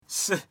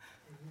Let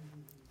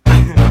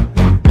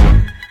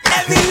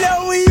me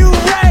know when you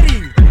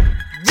ready.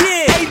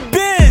 Yeah, hey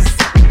Biz,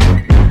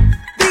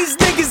 these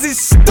niggas is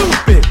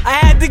stupid. I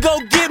had to go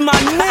get my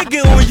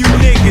nigga on you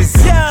niggas.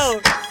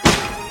 Yo,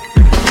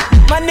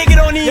 my nigga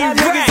don't even rap.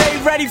 Niggas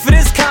ain't ready for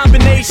this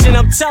combination.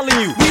 I'm telling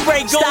you, we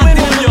ready to go in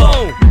on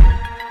y'all.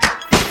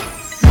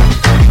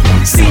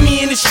 See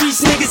me in the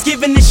streets, niggas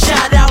giving a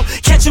shout out.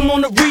 Catch him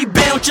on the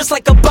rebound just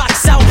like a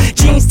box out.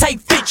 Jeans tight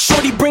fit,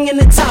 shorty bringing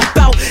the top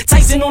out.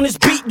 Tyson on his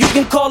beat, you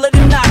can call it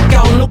a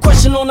knockout. No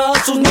question on the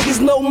hustle, niggas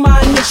know my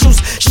initials.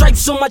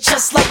 Stripes on my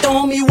chest like the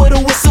homie with a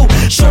whistle.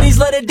 Shorties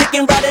let a dick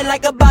and ride it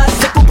like a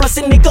bicycle. Plus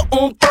a nigga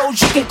on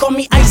throws, you can call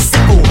me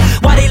icicle.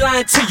 Why they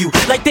lying to you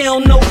like they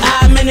don't know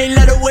I? Man, they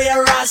let away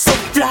a ride so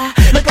fly.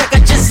 Look like I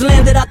just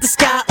landed out the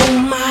sky, oh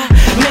my.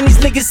 Man, these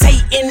niggas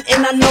hating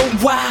and I know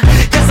why.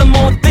 Cause I'm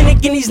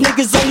authentic and these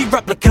niggas only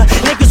replica.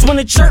 Niggas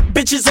wanna chirp,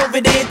 bitches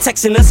over there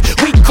texting us.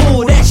 We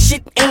cool, that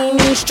shit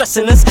ain't even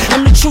stressing us.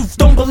 I'm the truth,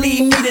 don't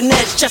believe me, then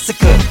that's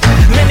Jessica.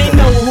 Man, they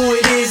know who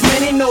it is,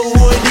 man, they know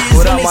who it is.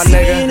 What up, my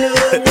nigga?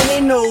 Man,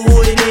 they know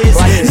who it is.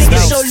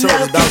 Niggas show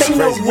love, cause they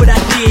know what I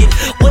did.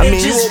 Well, they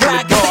just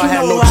rock, cause they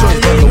know how I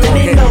live. Man,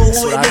 they know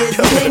who it is,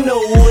 man, they know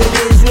who it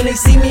is. When they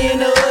see me in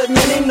the hood,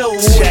 man, they know who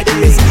it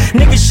is.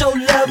 Niggas show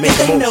love, cause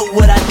they know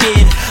what I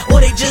did. Or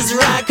they just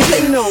rock, cause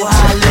they know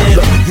how I live.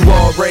 Look, you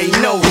already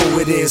know who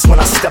it is when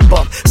I step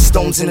up.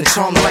 Stones in the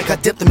charmer like I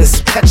dipped them in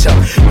some ketchup.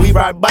 We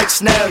ride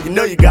bikes now, you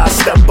know you gotta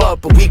step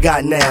up. But we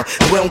got now,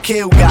 and we don't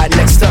care who got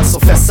next up. So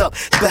fess up,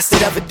 the best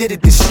that ever did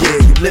it this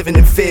year. You living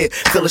in fear,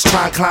 feel us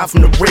trying to climb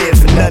from the rear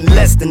for nothing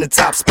less than the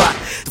top spot.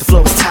 The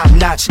flow is top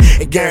notch,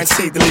 and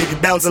guaranteed to leave you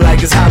bouncing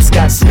like it's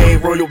hopscotch. Hey,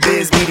 Royal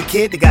Biz, be the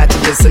kid that got you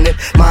listening.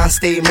 Mind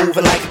stay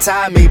moving like a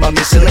time made by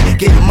Michelin.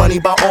 Getting money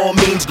by all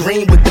means,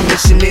 green with the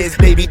mission is.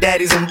 Baby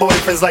daddies and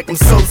boyfriends like I'm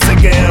so sick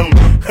of him.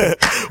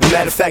 Well,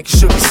 matter of fact, you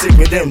should be sick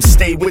with them.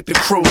 Stay with the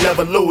crew,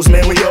 never lose,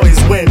 man, we always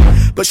win.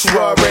 But you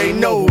already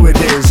know who it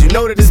is. You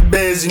know that it's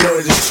Biz, you know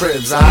that it's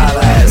Trips. I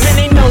holla ass. Man,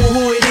 they know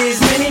who it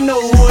is, man, they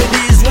know who it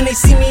is. When they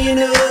see me in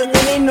the hood,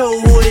 man, they know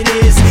who it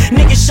is.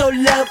 Niggas show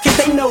love, cause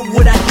they know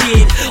what I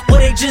did. Or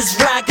they just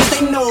rock, cause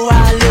they know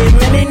how I live.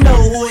 Man, they know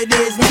who it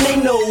is, man, they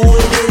know who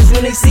it is.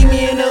 When they see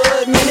me in the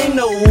hood, man, they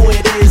know who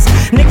it is.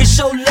 Niggas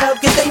show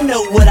love, cause they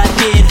know what I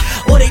did.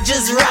 Or they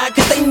just rock,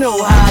 cause they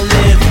know how I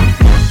live.